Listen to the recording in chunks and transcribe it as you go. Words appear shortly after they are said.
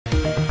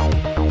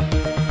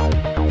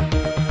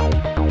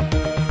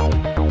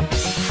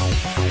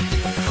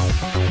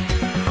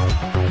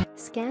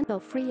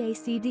scandal-free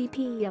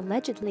ACDP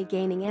allegedly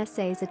gaining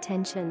SA's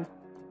attention.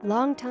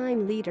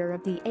 Longtime leader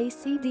of the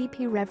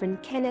ACDP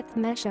Reverend Kenneth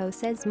Meshoe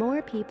says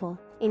more people,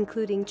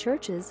 including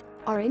churches,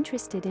 are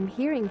interested in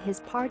hearing his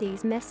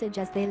party's message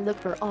as they look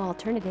for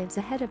alternatives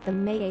ahead of the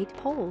May 8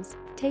 polls,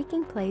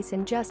 taking place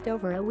in just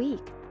over a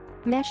week.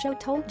 Meshoe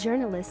told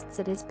journalists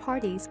at his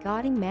party's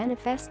Gauteng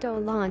manifesto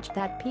launch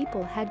that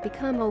people had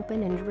become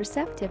open and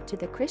receptive to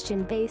the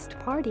Christian-based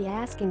party,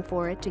 asking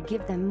for it to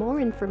give them more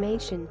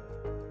information.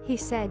 He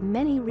said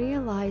many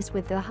realize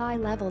with the high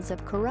levels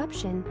of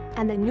corruption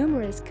and the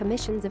numerous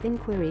commissions of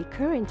inquiry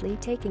currently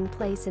taking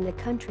place in the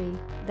country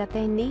that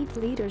they need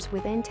leaders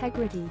with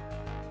integrity.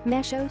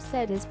 Meshoe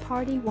said his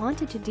party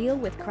wanted to deal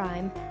with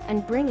crime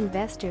and bring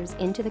investors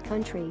into the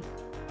country.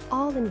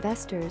 All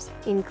investors,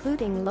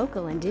 including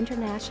local and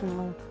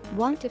international,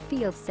 want to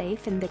feel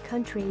safe in the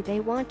country they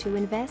want to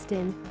invest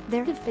in.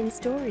 There have been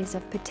stories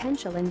of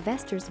potential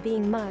investors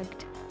being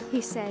mugged,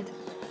 he said.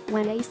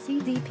 When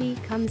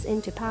ACDP comes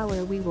into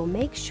power, we will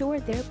make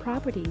sure their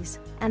properties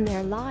and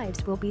their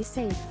lives will be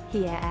safe,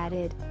 he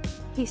added.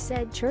 He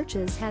said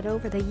churches had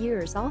over the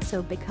years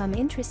also become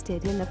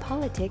interested in the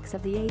politics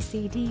of the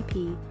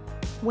ACDP.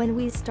 When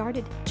we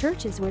started,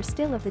 churches were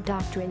still of the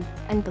doctrine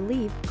and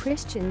believed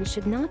Christians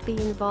should not be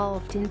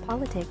involved in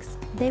politics.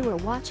 They were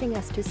watching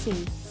us to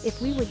see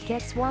if we would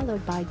get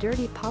swallowed by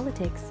dirty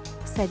politics,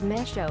 said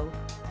Meshoe.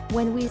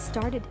 When we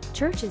started,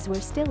 churches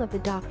were still of the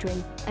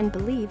doctrine and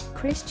believed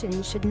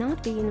Christians should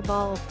not be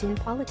involved in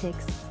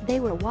politics. They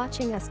were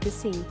watching us to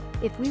see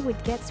if we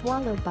would get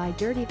swallowed by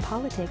dirty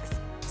politics,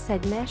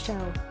 said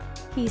Meshoe.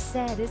 He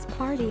said his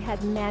party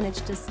had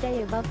managed to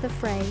stay above the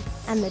fray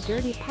and the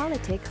dirty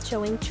politics,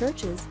 showing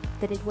churches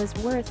that it was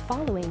worth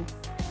following.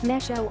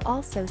 Meshoe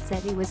also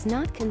said he was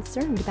not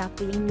concerned about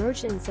the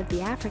emergence of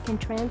the African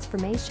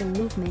Transformation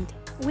Movement,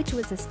 which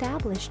was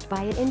established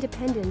by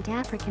independent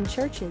African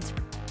churches.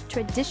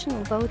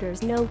 Traditional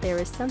voters know there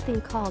is something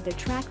called a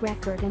track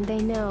record, and they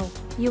know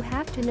you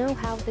have to know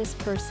how this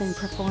person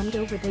performed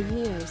over the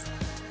years.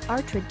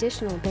 Our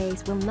traditional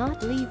base will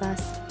not leave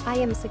us, I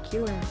am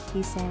secure,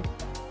 he said.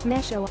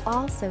 Meshoe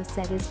also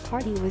said his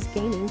party was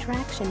gaining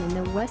traction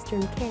in the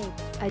Western Cape,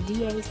 a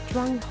DA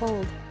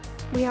stronghold.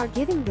 We are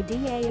giving the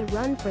DA a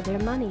run for their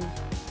money.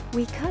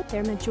 We cut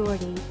their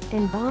majority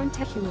in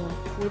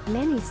Gauteng, with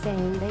many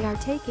saying they are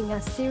taking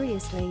us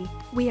seriously.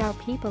 We are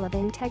people of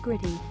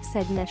integrity,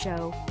 said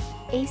Meshoe.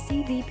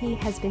 ACDP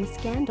has been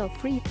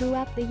scandal-free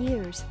throughout the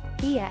years,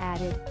 he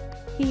added.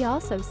 He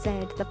also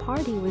said the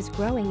party was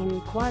growing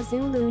in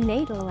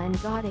KwaZulu-Natal and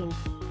Gauteng.